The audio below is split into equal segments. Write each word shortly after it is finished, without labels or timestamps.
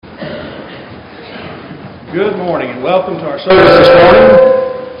Good morning and welcome to our service this morning.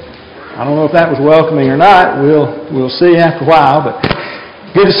 I don't know if that was welcoming or not. We'll see after a while, but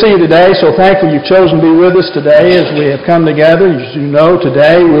good to see you today. So thankful you've chosen to be with us today as we have come together. As you know,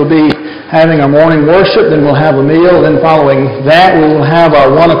 today we'll be having our morning worship, then we'll have a meal, then following that we will have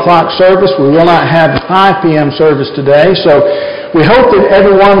our 1 o'clock service. We will not have the 5 p.m. service today, so we hope that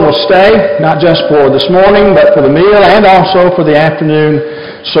everyone will stay, not just for this morning, but for the meal and also for the afternoon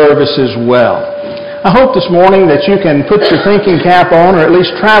service as well. I hope this morning that you can put your thinking cap on, or at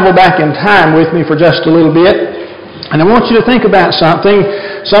least travel back in time with me for just a little bit. And I want you to think about something.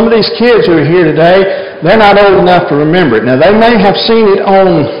 Some of these kids who are here today, they're not old enough to remember it. Now, they may have seen it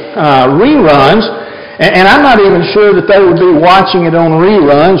on reruns, and I'm not even sure that they would be watching it on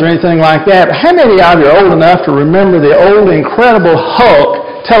reruns or anything like that. But how many of you are old enough to remember the old Incredible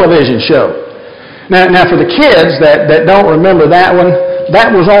Hulk television show? Now for the kids that don't remember that one, that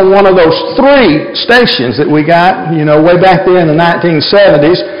was on one of those 3 stations that we got, way back there in the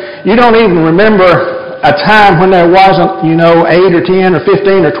 1970s. You don't even remember a time when there wasn't, 8 or 10 or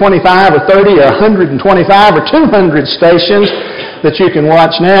 15 or 25 or 30 or 125 or 200 stations that you can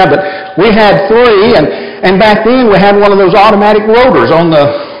watch now. But we had 3, and back then we had one of those automatic rotors on the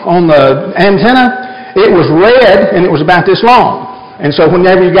antenna. It was red, and it was about this long. And so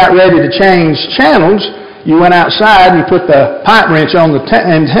whenever you got ready to change channels, you went outside and you put the pipe wrench on the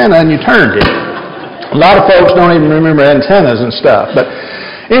antenna and you turned it. A lot of folks don't even remember antennas and stuff. But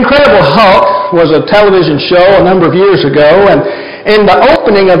Incredible Hulk was a television show a number of years ago, and in the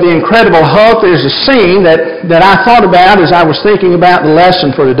opening of the Incredible Hulk, there's a scene that I thought about as I was thinking about the lesson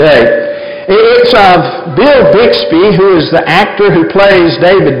for today. It's of Bill Bixby, who is the actor who plays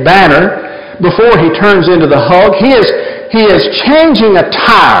David Banner, before he turns into the Hulk. He is changing a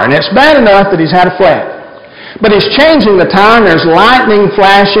tire, and it's bad enough that he's had a flat. But he's changing the tire, and there's lightning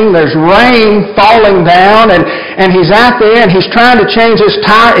flashing, there's rain falling down, and he's out there, and he's trying to change his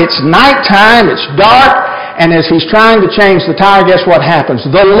tire. It's nighttime, it's dark, and as he's trying to change the tire, guess what happens?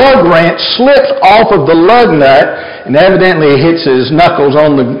 The lug wrench slips off of the lug nut, and evidently it hits his knuckles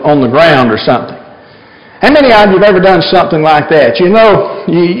on the ground or something. How many of you have ever done something like that?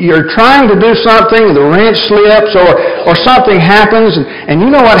 You're trying to do something, the wrench slips, or something happens, and you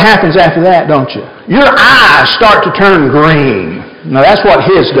know what happens after that, don't you? Your eyes start to turn green. Now, that's what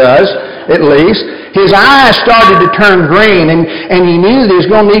his does, at least. His eyes started to turn green, and he knew that he was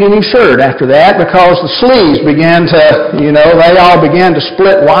going to need a new shirt after that, because the sleeves began to, they all began to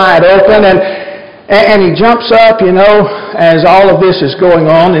split wide open, and he jumps up, as all of this is going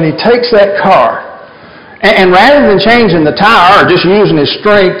on, and he takes that car. And rather than changing the tire or just using his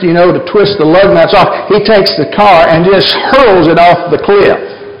strength, to twist the lug nuts off, he takes the car and just hurls it off the cliff.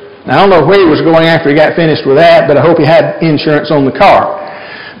 Now, I don't know where he was going after he got finished with that, but I hope he had insurance on the car.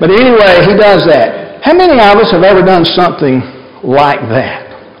 But anyway, he does that. How many of us have ever done something like that?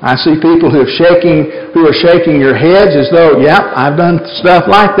 I see people who are shaking your heads as though, yep, I've done stuff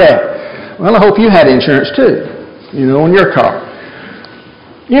like that. Well, I hope you had insurance too, on your car.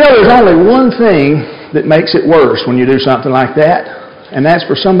 There's only one thing that makes it worse when you do something like that, and that's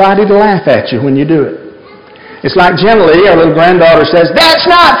for somebody to laugh at you when you do it. It's like generally our little granddaughter says, "That's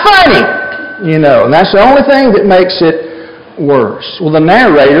not funny!" And that's the only thing that makes it worse. Well, the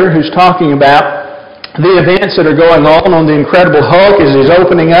narrator who's talking about the events that are going on the Incredible Hulk as he's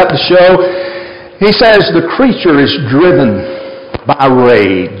opening up the show, he says the creature is driven by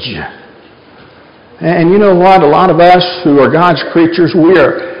rage. And you know what? A lot of us who are God's creatures, we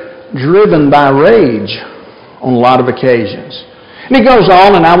are driven by rage on a lot of occasions. And he goes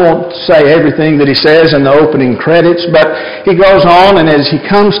on, and I won't say everything that he says in the opening credits, but he goes on, and as he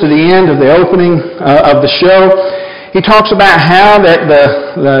comes to the end of the opening of the show, he talks about how that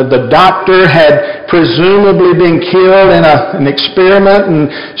the doctor had presumably been killed in an experiment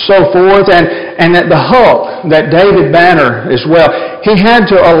and so forth, and that the Hulk, that David Banner as well, he had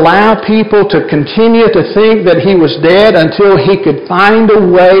to allow people to continue to think that he was dead until he could find a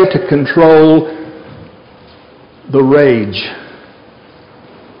way to control the rage.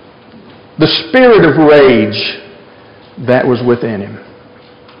 The spirit of rage that was within him.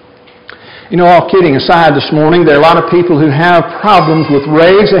 All kidding aside this morning, there are a lot of people who have problems with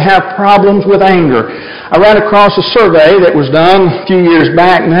rage. They have problems with anger. I ran across a survey that was done a few years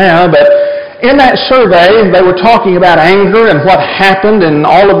back now, but in that survey, they were talking about anger and what happened and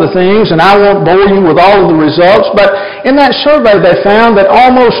all of the things, and I won't bore you with all of the results, but in that survey they found that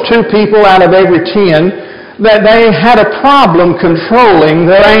almost 2 people out of every 10 that they had a problem controlling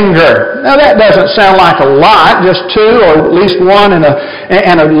their anger. Now that doesn't sound like a lot, just 2 or at least 1 and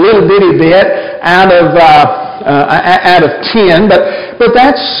a little bitty bit out of out of 10, but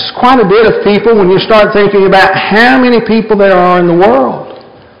that's quite a bit of people when you start thinking about how many people there are in the world.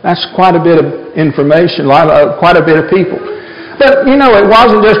 That's quite a bit of information, quite a bit of people. But, it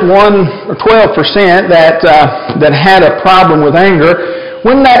wasn't just 1 or 12% that had a problem with anger.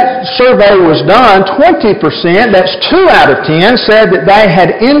 When that survey was done, 20%, that's 2 out of 10, said that they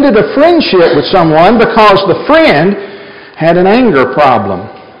had ended a friendship with someone because the friend had an anger problem.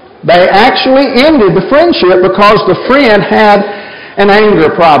 They actually ended the friendship because the friend had an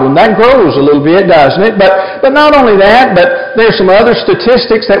anger problem. That grows a little bit, doesn't it? But not only that, but there's some other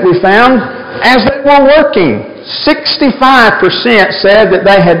statistics that we found as they were working. 65% said that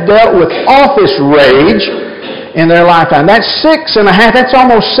they had dealt with office rage in their lifetime. That's 6.5, that's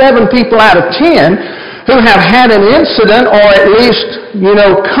almost 7 people out of 10 who have had an incident or at least,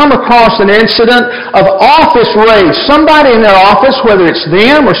 come across an incident of office rage. Somebody in their office, whether it's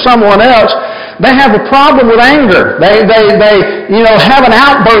them or someone else, they have a problem with anger. They have an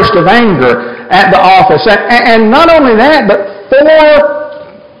outburst of anger at the office. And not only that, but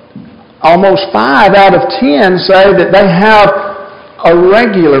almost 5 out of 10 say that they have a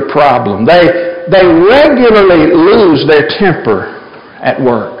regular problem. They regularly lose their temper at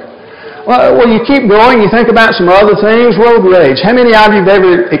work. Well, you keep going, you think about some other things, road rage. How many of you have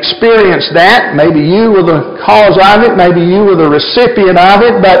ever experienced that? Maybe you were the cause of it, maybe you were the recipient of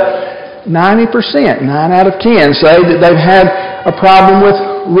it, but 90%, 9 out of 10 say that they've had a problem with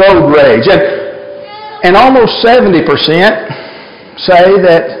road rage. And almost 70% say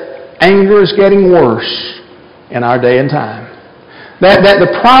that anger is getting worse in our day and time. That the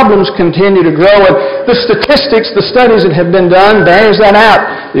problems continue to grow. And the statistics, the studies that have been done bears that out.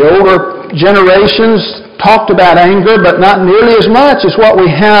 The older generations talked about anger, but not nearly as much as what we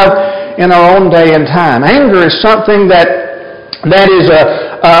have in our own day and time. Anger is something that is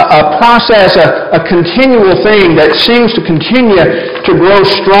a process, a continual thing that seems to continue to grow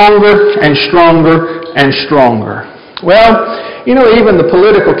stronger and stronger and stronger. Well, even the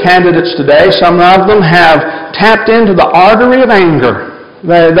political candidates today, some of them have tapped into the artery of anger.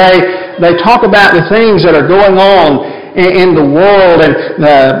 They talk about the things that are going on in the world, and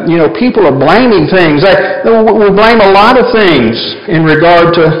people are blaming things. We blame a lot of things in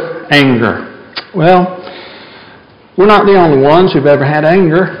regard to anger. Well, we're not the only ones who've ever had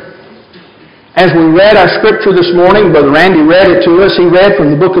anger. As we read our scripture this morning, Brother Randy read it to us. He read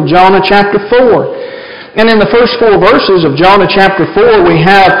from the book of Jonah chapter 4. And in the first 4 verses of Jonah chapter 4, we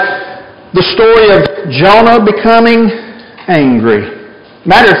have the story of Jonah becoming angry.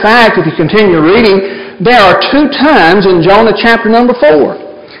 Matter of fact, if you continue reading, there are 2 times in Jonah chapter number 4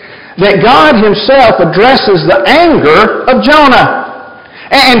 that God Himself addresses the anger of Jonah.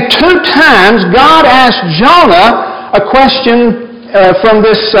 And 2 times God asked Jonah a question from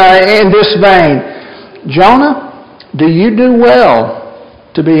in this vein. Jonah, do you do well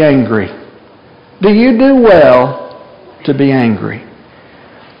to be angry? Do you do well to be angry?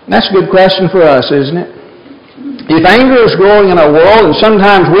 That's a good question for us, isn't it? If anger is growing in our world, and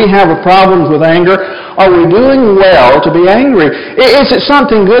sometimes we have problems with anger, are we doing well to be angry? Is it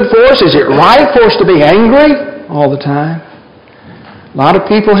something good for us? Is it right for us to be angry all the time? A lot of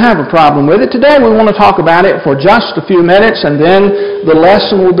people have a problem with it. Today we want to talk about it for just a few minutes, and then the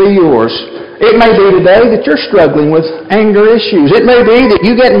lesson will be yours. It may be today that you're struggling with anger issues. It may be that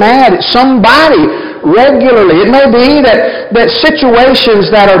you get mad at somebody regularly. It may be that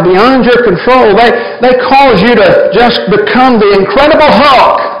situations that are beyond your control, they cause you to just become the Incredible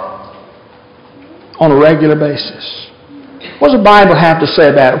Hulk on a regular basis. What does the Bible have to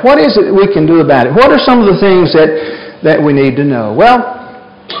say about it? What is it that we can do about it? What are some of the things that we need to know? Well,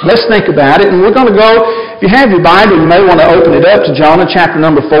 let's think about it. And we're going to go, if you have your Bible, you may want to open it up to Jonah chapter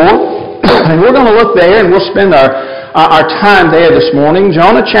number 4. And we're going to look there, and we'll spend our time there this morning.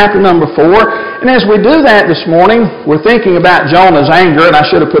 Jonah chapter number 4. And as we do that this morning, we're thinking about Jonah's anger, and I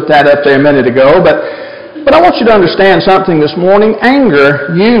should have put that up there a minute ago. But I want you to understand something this morning. Anger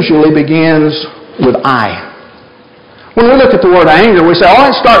usually begins with I. When we look at the word anger, we say, oh,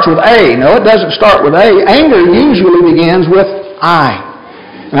 it starts with A. No, it doesn't start with A. Anger usually begins with I.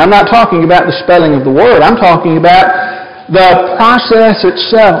 And I'm not talking about the spelling of the word. I'm talking about the process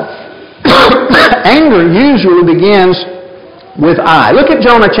itself. Anger usually begins with I. Look at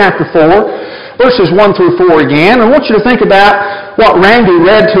Jonah chapter 4, verses 1 through 4 again. I want you to think about what Randy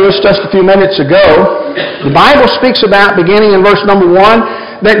read to us just a few minutes ago. The Bible speaks about, beginning in verse number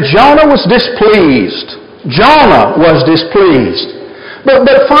 1, that Jonah was displeased. Jonah was displeased. But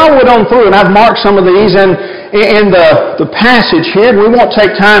follow it on through, and I've marked some of these in the passage here. We won't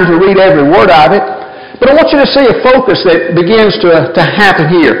take time to read every word of it. But I want you to see a focus that begins to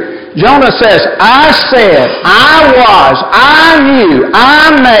happen here. Jonah says, I said, I was, I knew,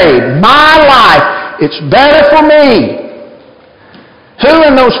 I made, my life, it's better for me. Who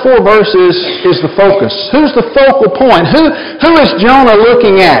in those 4 verses is the focus? Who's the focal point? Who is Jonah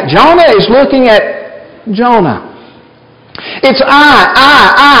looking at? Jonah is looking at Jonah. It's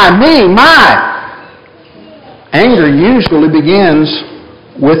I, me, my. Anger usually begins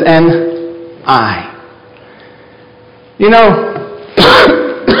with an I. You know,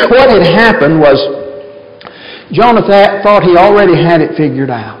 what had happened was Jonah thought he already had it figured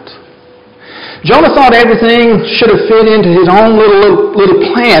out. Jonah thought everything should have fit into his own little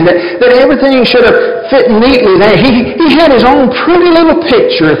plan, that everything should have fit neatly there. He had his own pretty little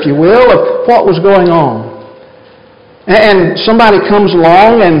picture, if you will, of what was going on. And somebody comes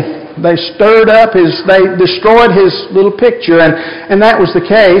along and they they destroyed his little picture, and that was the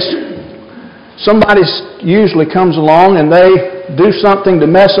case. Somebody usually comes along and they do something to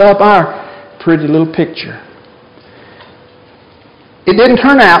mess up our pretty little picture. It didn't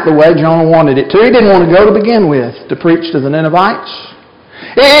turn out the way Jonah wanted it to. He didn't want to go to begin with to preach to the Ninevites.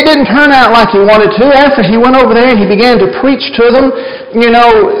 It didn't turn out like he wanted to. After he went over there and he began to preach to them,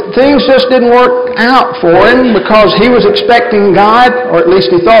 things just didn't work out for him because he was expecting God, or at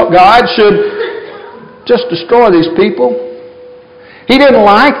least he thought God should just destroy these people. He didn't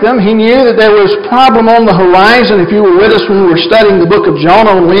like them. He knew that there was a problem on the horizon. If you were with us when we were studying the book of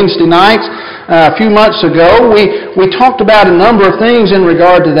Jonah on Wednesday nights a few months ago, we talked about a number of things in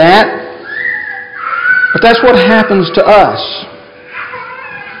regard to that. But that's what happens to us.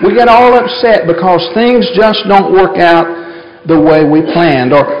 We get all upset because things just don't work out the way we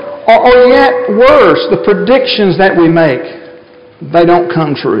planned. Or yet worse, the predictions that we make, they don't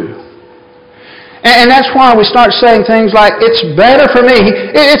come true. And that's why we start saying things like, it's better for me.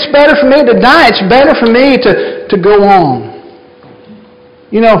 It's better for me to die. It's better for me to go on.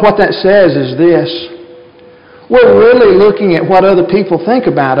 You know what that says is this. We're really looking at what other people think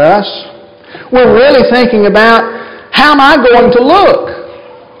about us. We're really thinking about, how am I going to look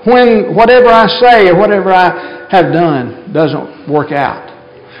when whatever I say or whatever I have done doesn't work out?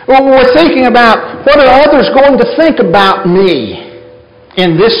 Well, we're thinking about, what are others going to think about me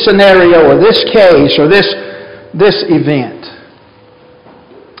in this scenario or this case or this event?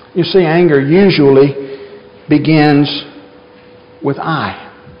 You see, anger usually begins with I.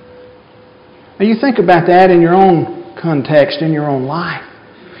 Now you think about that in your own context, in your own life.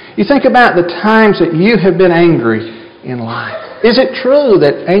 You think about the times that you have been angry in life. Is it true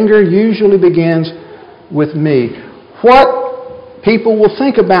that anger usually begins with me? What people will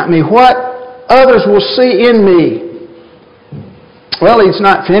think about me, what others will see in me. Well, he's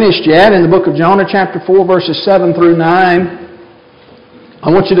not finished yet. In the book of Jonah, chapter 4, verses 7 through 9, I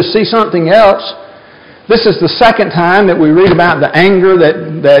want you to see something else. This is the second time that we read about the anger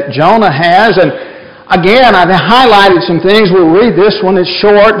that Jonah has. And again, I've highlighted some things. We'll read this one. It's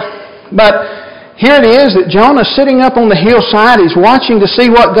short. But here it is that Jonah's sitting up on the hillside. He's watching to see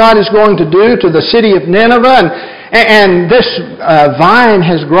what God is going to do to the city of Nineveh. And this vine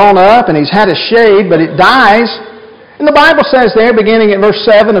has grown up and he's had a shade, but it dies. And the Bible says there, beginning at verse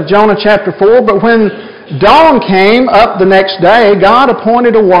 7 of Jonah chapter 4, but when dawn came up the next day, God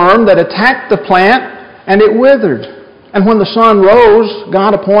appointed a worm that attacked the plant, and it withered. And when the sun rose,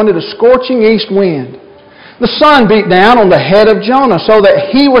 God appointed a scorching east wind. The sun beat down on the head of Jonah so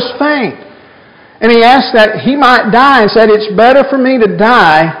that he was faint. And he asked that he might die and said, it's better for me to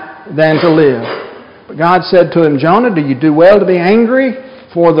die than to live. But God said to him, Jonah, do you do well to be angry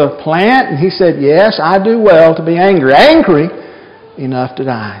for the plant? And he said, yes, I do well to be angry. Angry enough to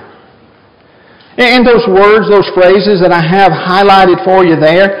die. In those words, those phrases that I have highlighted for you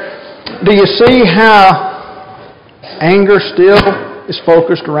there, do you see how anger still is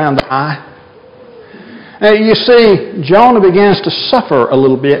focused around the I? You see, Jonah begins to suffer a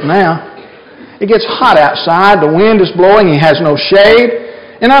little bit now. It gets hot outside, the wind is blowing, he has no shade.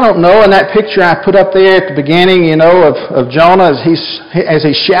 And I don't know, in that picture I put up there at the beginning, of Jonah, as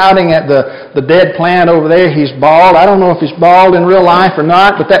he's shouting at the dead plant over there, he's bald. I don't know if he's bald in real life or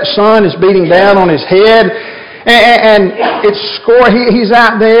not, but that sun is beating down on his head. And he's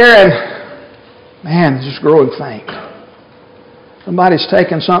out there and, man, he's just growing faint. Somebody's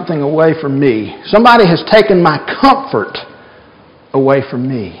taken something away from me. Somebody has taken my comfort away from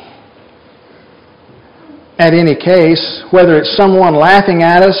me. At any case, whether it's someone laughing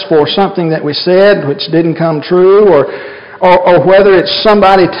at us for something that we said which didn't come true, or whether it's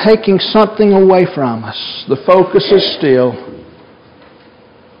somebody taking something away from us, the focus is still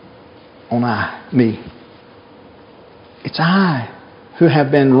on me. It's I who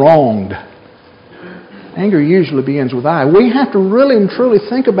have been wronged. Anger usually begins with I. We have to really and truly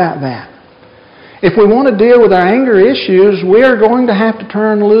think about that. If we want to deal with our anger issues, we are going to have to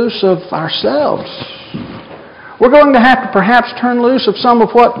turn loose of ourselves. We're going to have to perhaps turn loose of some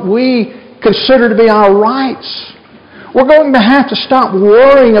of what we consider to be our rights. We're going to have to stop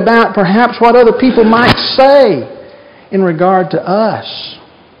worrying about perhaps what other people might say in regard to us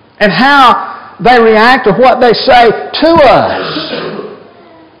and how they react to what they say to us.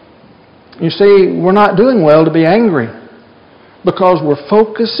 You see, we're not doing well to be angry because we're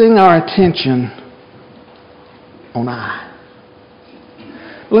focusing our attention on I.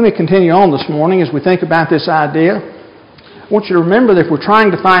 Let me continue on this morning as we think about this idea. I want you to remember that if we're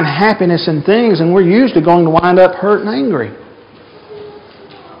trying to find happiness in things, and we're usually going to wind up hurt and angry.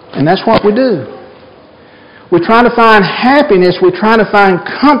 And that's what we do. We try to find happiness, we try to find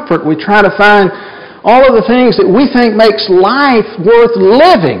comfort, we try to find all of the things that we think makes life worth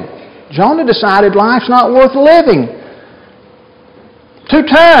living. Jonah decided life's not worth living. 2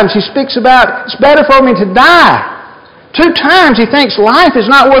 times he speaks about, it's better for me to die. 2 times he thinks life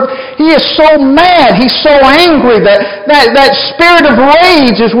is not worth. He is so mad, he's so angry that spirit of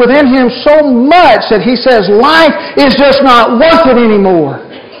rage is within him so much that he says life is just not worth it anymore.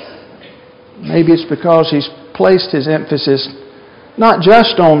 Maybe it's because he's placed his emphasis not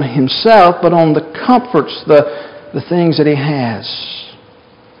just on himself, but on the comforts, the things that he has.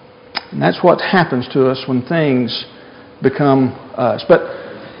 And that's what happens to us when things become us. But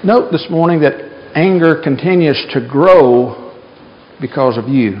note this morning that anger continues to grow because of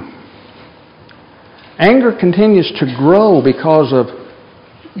you. Anger continues to grow because of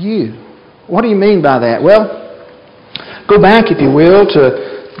you. What do you mean by that? Well, go back, if you will, to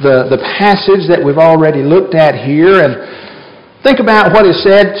the passage that we've already looked at here and think about what is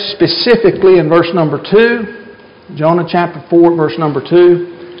said specifically in verse number 2. Jonah chapter 4, verse number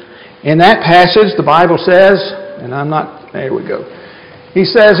 2. In that passage, the Bible says, and there we go. He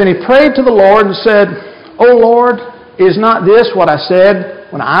says, and he prayed to the Lord and said, O Lord, is not this what I said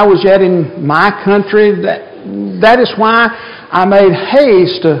when I was yet in my country? That is why I made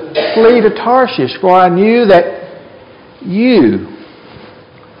haste to flee to Tarshish, for I knew that you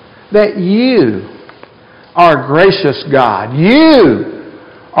are a gracious God. You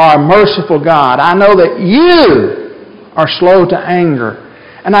are a merciful God. I know that you are slow to anger.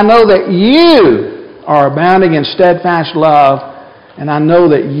 And I know that you are abounding in steadfast love. And I know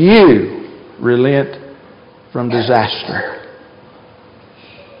that you relent from disaster.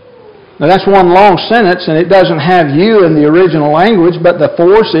 Now that's one long sentence, and it doesn't have you in the original language, but the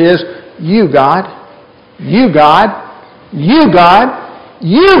force is you, God, you, God, you, God,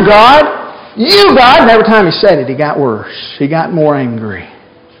 you, God, you, God. And every time he said it, he got worse. He got more angry.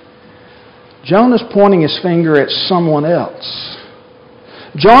 Jonah's pointing his finger at someone else.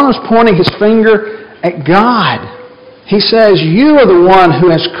 Jonah's pointing his finger at God. He says, you are the one who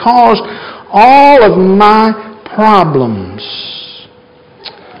has caused all of my problems.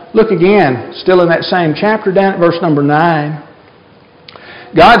 Look again, still in that same chapter, down at verse number 9.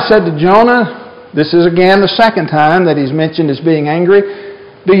 God said to Jonah, this is again the second time that he's mentioned as being angry,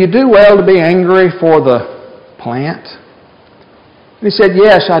 do you do well to be angry for the plant? And he said,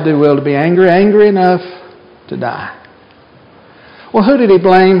 yes, I do well to be angry enough to die. Well, who did he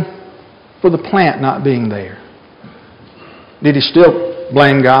blame for the plant not being there? Did he still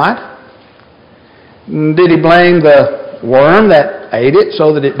blame God? Did he blame the worm that ate it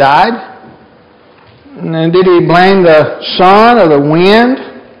so that it died? And did he blame the sun or the wind?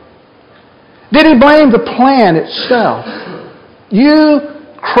 Did he blame the plant itself? You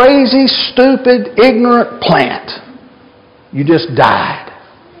crazy, stupid, ignorant plant. You just died.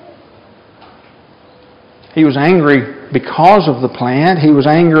 He was angry because of the plant. He was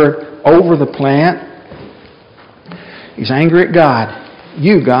angry over the plant. He's angry at God.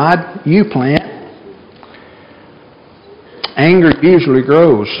 You, God, you plant. Anger usually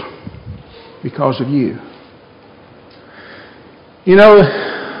grows because of you. You know,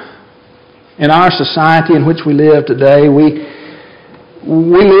 in our society in which we live today, we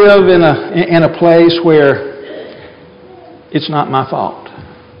live in a place where it's not my fault.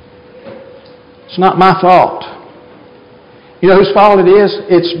 It's not my fault. You know whose fault it is?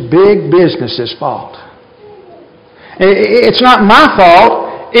 It's big business's fault. It's not my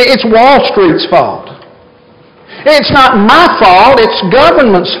fault. It's Wall Street's fault. It's not my fault. It's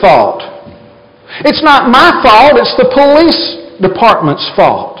government's fault. It's not my fault. It's the police department's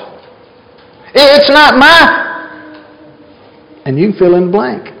fault. It's not my... And you can fill in the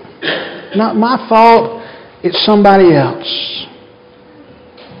blank. Not my fault. It's somebody else.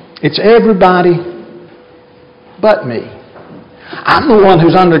 It's everybody but me. I'm the one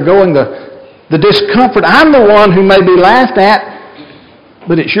who's undergoing the the discomfort. I'm the one who may be laughed at,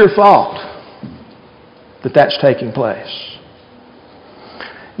 but it's your fault that that's taking place.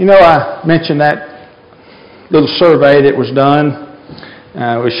 You know, I mentioned that little survey that was done.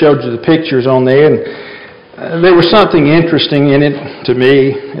 We showed you the pictures on there, and there was something interesting in it, to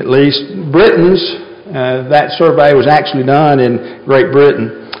me at least. That survey was actually done in Great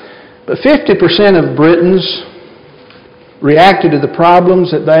Britain. But 50% of Britons reacted to the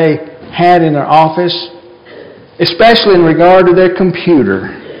problems that they had in their office, especially in regard to their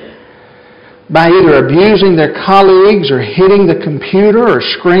computer, by either abusing their colleagues or hitting the computer or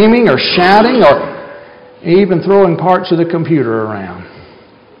screaming or shouting or even throwing parts of the computer around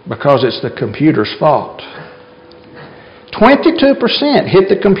because it's the computer's fault. 22% hit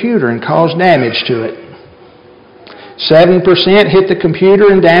the computer and caused damage to it. 7% hit the computer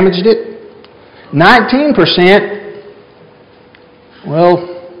and damaged it. 19%, well,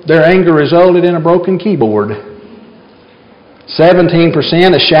 their anger resulted in a broken keyboard.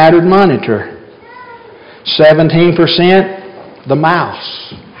 17% a shattered monitor. 17% the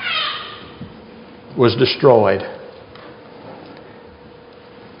mouse was destroyed.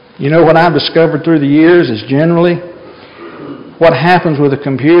 You know what I've discovered through the years is generally what happens with a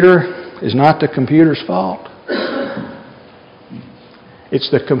computer is not the computer's fault. It's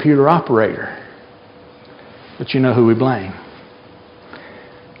the computer operator. But you know who we blame?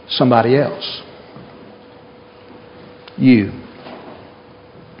 Somebody else. You.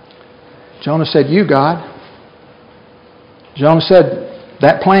 Jonah said, "You, God." Jonah said,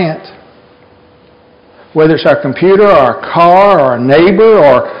 "That plant." Whether it's our computer, or our car, or our neighbor,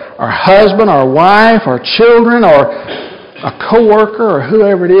 or our husband, or wife, or children, or a coworker, or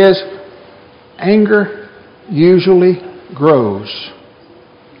whoever it is, anger usually grows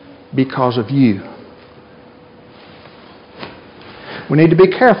because of you. We need to be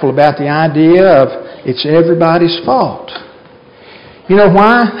careful about the idea of it's everybody's fault. You know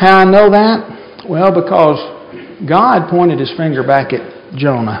why? How I know that? Well, because God pointed His finger back at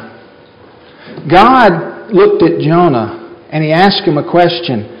Jonah. God looked at Jonah and He asked him a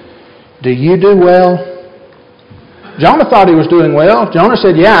question. Do you do well? Jonah thought he was doing well. Jonah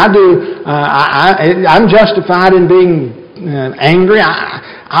said, "Yeah, I do. I'm justified in being angry. I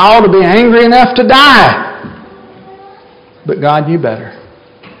ought to be angry enough to die." But God knew better.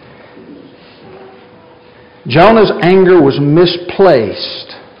 Jonah's anger was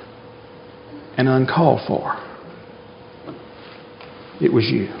misplaced and uncalled for. It was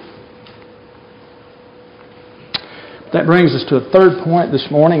you. That brings us to a third point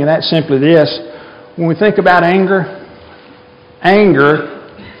this morning, and that's simply this. When we think about anger, anger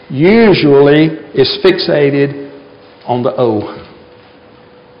usually is fixated on the O,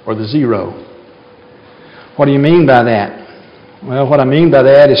 or the zero. What do you mean by that? Well, what I mean by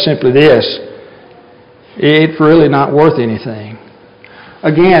that is simply this. It's really not worth anything.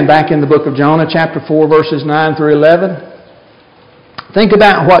 Again, back in the book of Jonah, chapter 4, verses 9 through 11, think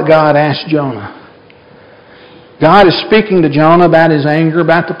about what God asked Jonah. God is speaking to Jonah about his anger,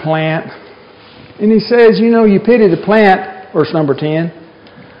 about the plant. And He says, you know, you pity the plant, verse number 10,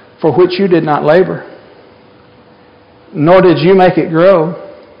 for which you did not labor, nor did you make it grow.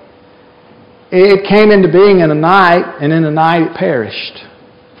 It came into being in a night, and in a night it perished.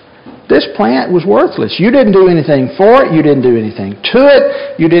 This plant was worthless. You didn't do anything for it. You didn't do anything to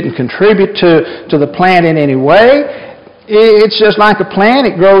it. You didn't contribute to the plant in any way. It's just like a plant.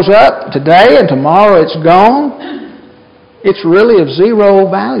 It grows up today and tomorrow it's gone. It's really of zero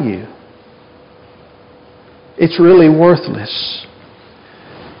value. It's really worthless.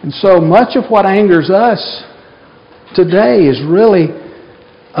 And so much of what angers us today is really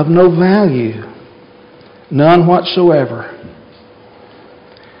of no value. None whatsoever.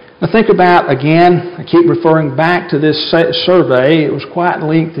 Now think about, again, I keep referring back to this survey. It was quite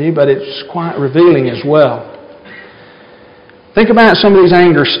lengthy, but it's quite revealing as well. Think about some of these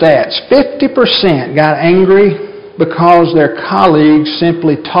anger stats. 50% got angry because their colleagues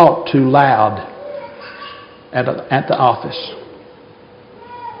simply talked too loud at the office.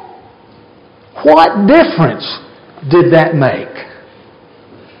 What difference did that make?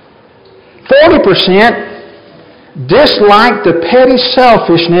 40% disliked the petty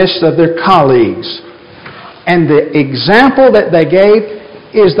selfishness of their colleagues. And the example that they gave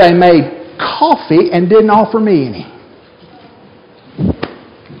is they made coffee and didn't offer me any.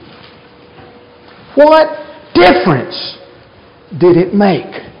 What difference did it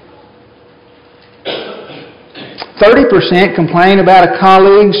make? 30% complain about a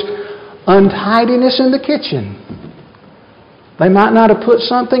colleague's untidiness in the kitchen. They might not have put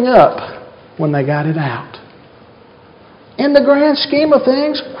something up when they got it out. In the grand scheme of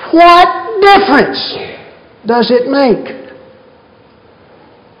things, what difference does it make?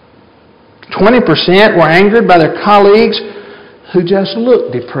 20% were angered by their colleagues who just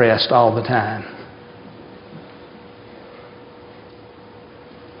looked depressed all the time.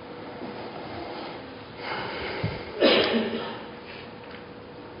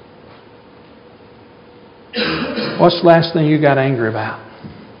 What's the last thing you got angry about?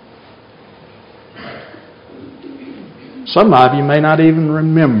 Some of you may not even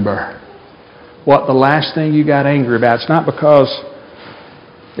remember what the last thing you got angry about. It's not because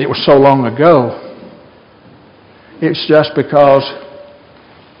it was so long ago. It's just because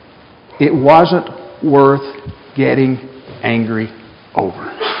it wasn't worth getting angry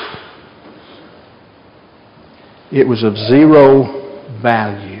over. It was of zero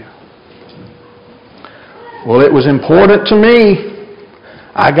value. Well, it was important to me.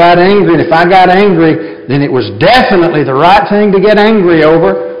 I got angry, and if I got angry, then it was definitely the right thing to get angry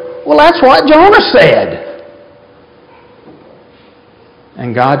over. Well, that's what Jonah said.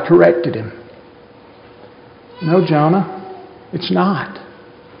 And God corrected him. No, Jonah, it's not.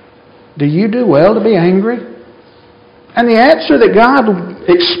 Do you do well to be angry? And the answer that God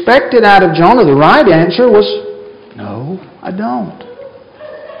expected out of Jonah, the right answer, was, no, I don't.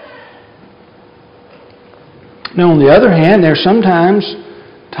 Now, on the other hand, there's sometimes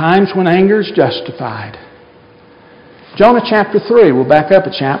times when anger is justified. Jonah chapter 3, we'll back up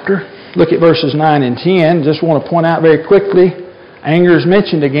a chapter. Look at verses 9 and 10. Just want to point out very quickly, anger is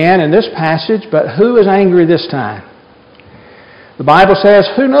mentioned again in this passage, but who is angry this time? The Bible says,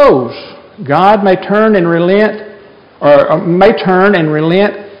 who knows? God may turn and relent, or may turn and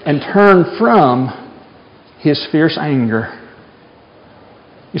relent and turn from His fierce anger.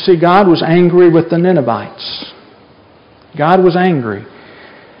 You see, God was angry with the Ninevites. God was angry.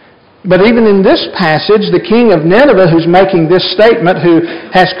 But even in this passage, the king of Nineveh, who's making this statement, who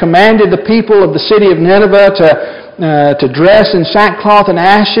has commanded the people of the city of Nineveh to dress in sackcloth and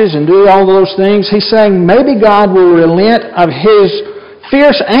ashes and do all those things, he's saying maybe God will relent of His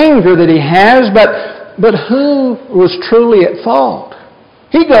fierce anger that He has, but who was truly at fault?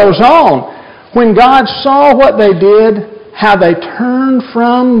 He goes on. When God saw what they did, how they turned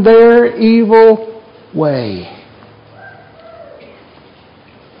from their evil way.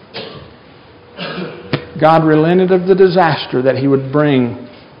 God relented of the disaster that He would bring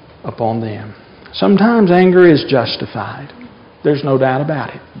upon them. Sometimes anger is justified. There's no doubt about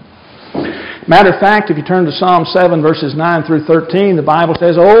it. Matter of fact, if you turn to Psalm 7, verses 9 through 13, the Bible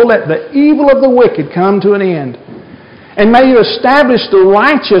says, oh, let the evil of the wicked come to an end. And may you establish the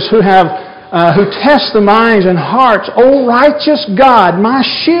righteous who test the minds and hearts. O righteous God, my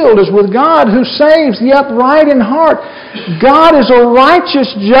shield is with God who saves the upright in heart. God is a righteous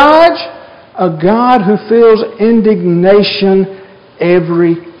judge, a God who feels indignation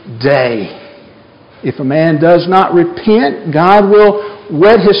every day. If a man does not repent, God will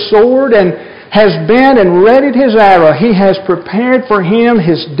whet His sword and has bent and readied His arrow. He has prepared for him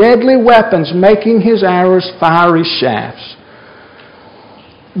His deadly weapons, making his arrows fiery shafts.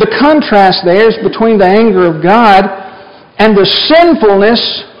 The contrast there is between the anger of God and the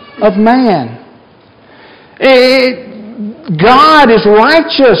sinfulness of man. God is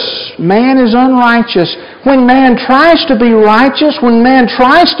righteous. Man is unrighteous. When man tries to be righteous, when man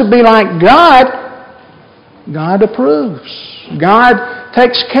tries to be like God, God approves. God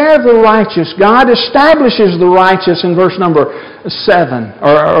takes care of the righteous. God establishes the righteous in verse number 7,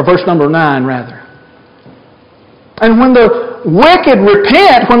 or verse number 9 rather. And when the wicked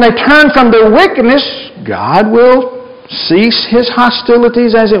repent, when they turn from their wickedness, God will cease His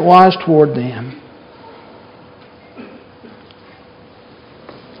hostilities as it was toward them.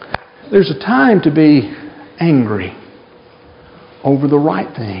 There's a time to be angry over the right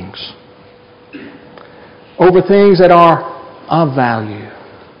things, over things that are of value.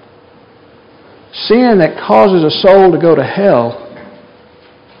 Sin that causes a soul to go to hell,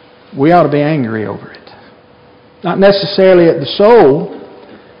 we ought to be angry over it. Not necessarily at the soul,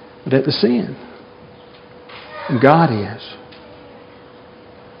 but at the sin. And God is.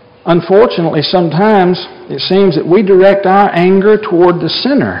 Unfortunately, sometimes it seems that we direct our anger toward the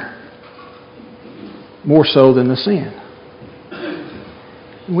sinner more so than the sin.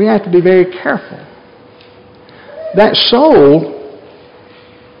 We have to be very careful. That soul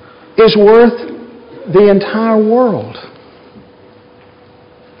is worth the entire world.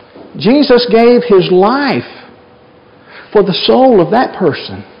 Jesus gave His life for the soul of that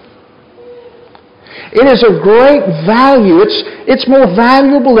person. It is of great value. It's more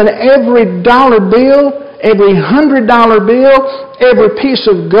valuable than every dollar bill, every $100 bill, every piece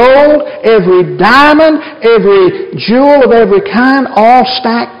of gold, every diamond, every jewel of every kind, all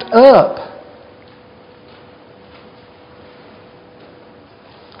stacked up.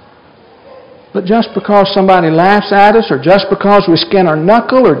 But just because somebody laughs at us, or just because we skin our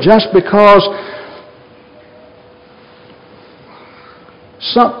knuckle, or just because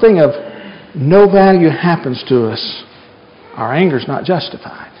something of no value happens to us, our anger is not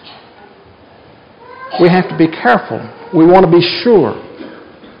justified. We have to be careful. We want to be sure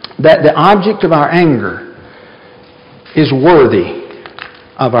that the object of our anger is worthy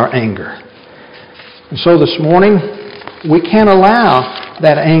of our anger. And so this morning, we can't allow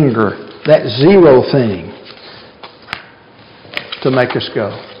that anger, that zero thing, to make us go.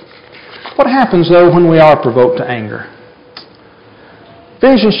 What happens, though, when we are provoked to anger?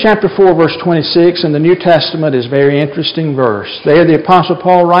 Ephesians chapter 4, verse 26 in the New Testament is a very interesting verse. There the Apostle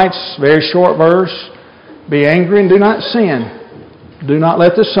Paul writes, very short verse, "Be angry and do not sin. Do not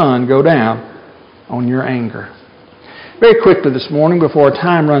let the sun go down on your anger." Very quickly this morning, before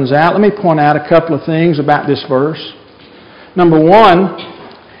time runs out, let me point out a couple of things about this verse. Number one,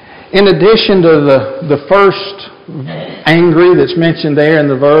 in addition to the first angry that's mentioned there in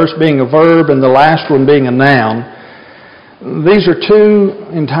the verse being a verb and the last one being a noun, these are two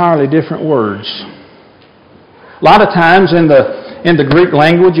entirely different words. A lot of times in the Greek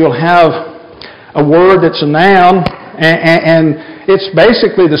language you'll have a word that's a noun and it's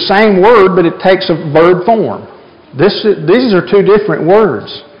basically the same word but it takes a verb form. These are two different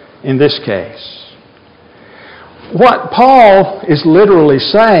words in this case. What Paul is literally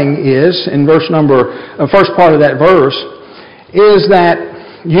saying is, in first part of that verse, is that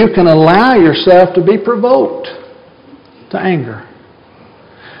you can allow yourself to be provoked to anger.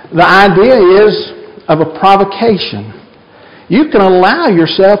 The idea is of a provocation. You can allow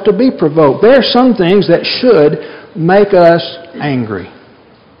yourself to be provoked. There are some things that should make us angry,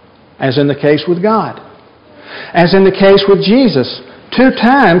 as in the case with God. As in the case with Jesus, 2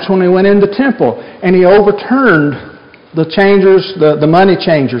 times when he went in the temple and he overturned the money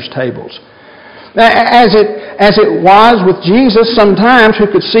changers' tables. As it was with Jesus, sometimes we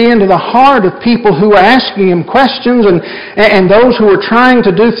could see into the heart of people who were asking him questions and those who were trying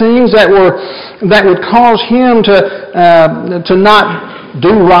to do things that would cause him to not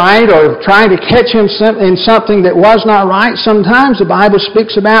do right or trying to catch him in something that was not right. Sometimes the Bible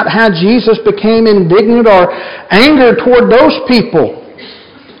speaks about how Jesus became indignant or angered toward those people.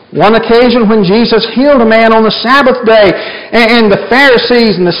 One occasion when Jesus healed a man on the Sabbath day and the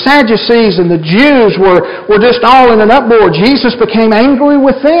Pharisees and the Sadducees and the Jews were just all in an uproar, Jesus became angry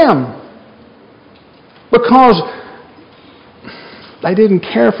with them because they didn't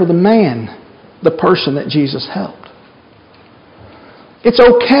care for the man, the person that Jesus helped. It's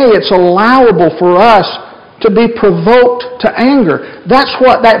okay, it's allowable for us to be provoked to anger. That's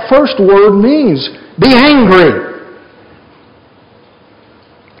what that first word means. Be angry.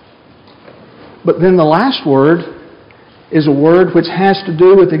 But then the last word is a word which has to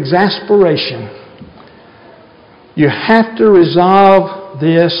do with exasperation. You have to resolve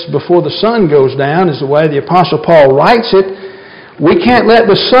this before the sun goes down, is the way the Apostle Paul writes it. We can't let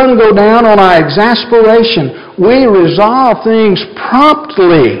the sun go down on our exasperation. We resolve things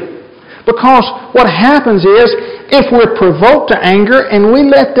promptly. Because what happens is, if we're provoked to anger and we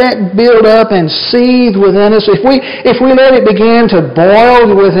let that build up and seethe within us, if we let it begin to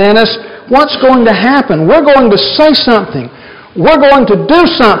boil within us, what's going to happen? We're going to say something. We're going to do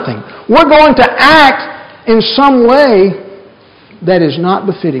something. We're going to act in some way that is not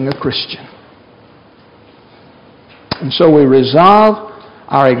befitting a Christian. And so we resolve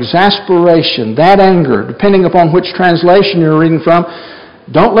our exasperation, that anger, depending upon which translation you're reading from.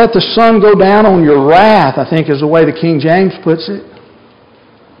 Don't let the sun go down on your wrath, I think is the way the King James puts it.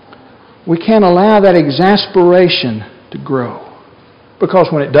 We can't allow that exasperation to grow.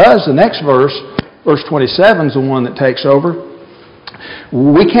 Because when it does, the next verse, verse 27 is the one that takes over.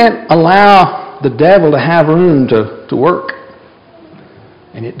 We can't allow the devil to have room to work.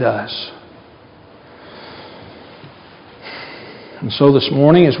 And it does. And so this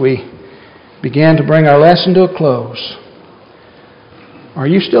morning, as we began to bring our lesson to a close, are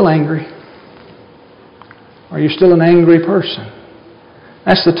you still angry? Are you still an angry person?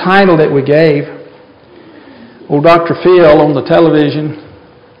 That's the title that we gave. Old Dr. Phil on the television,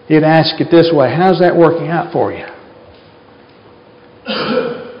 he'd ask it this way, how's that working out for you?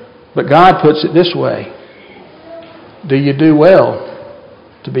 But God puts it this way, do you do well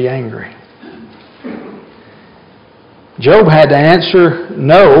to be angry? Job had to answer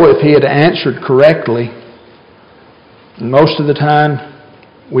no if he had answered correctly. And most of the time,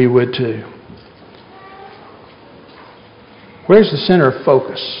 we would too. Where's the center of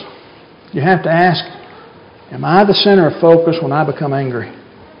focus? You have to ask, am I the center of focus when I become angry?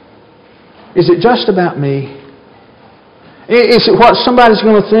 Is it just about me? Is it what somebody's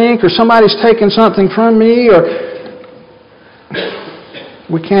going to think, or somebody's taking something from me? Or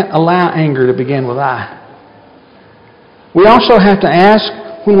we can't allow anger to begin with I. We also have to ask,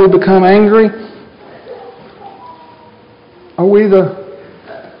 when we become angry, are we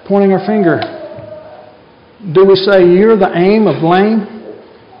pointing our finger? Do we say, you're the aim of blame?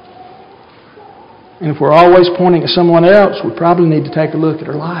 And if we're always pointing at someone else, we probably need to take a look at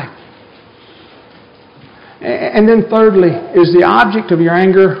our life. And then thirdly, is the object of your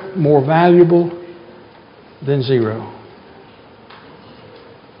anger more valuable than zero?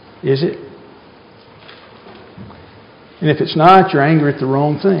 Is it? And if it's not, you're angry at the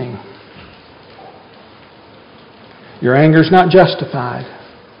wrong thing. Your anger is not justified.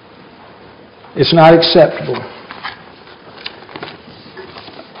 It's not acceptable.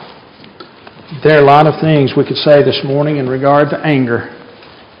 There are a lot of things we could say this morning in regard to anger.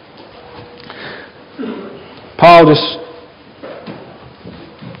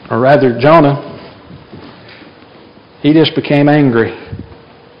 Jonah, he just became angry.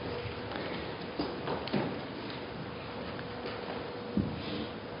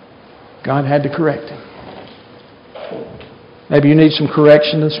 God had to correct him. Maybe you need some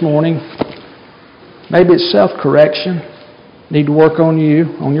correction this morning. Maybe it's self-correction. Need to work on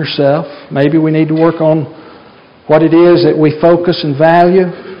you, on yourself. Maybe we need to work on what it is that we focus and value.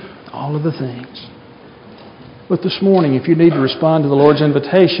 All of the things. But this morning, if you need to respond to the Lord's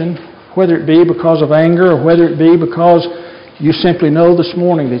invitation, whether it be because of anger or whether it be because you simply know this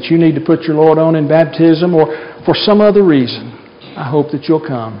morning that you need to put your Lord on in baptism or for some other reason, I hope that you'll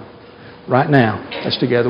come right now. Let's together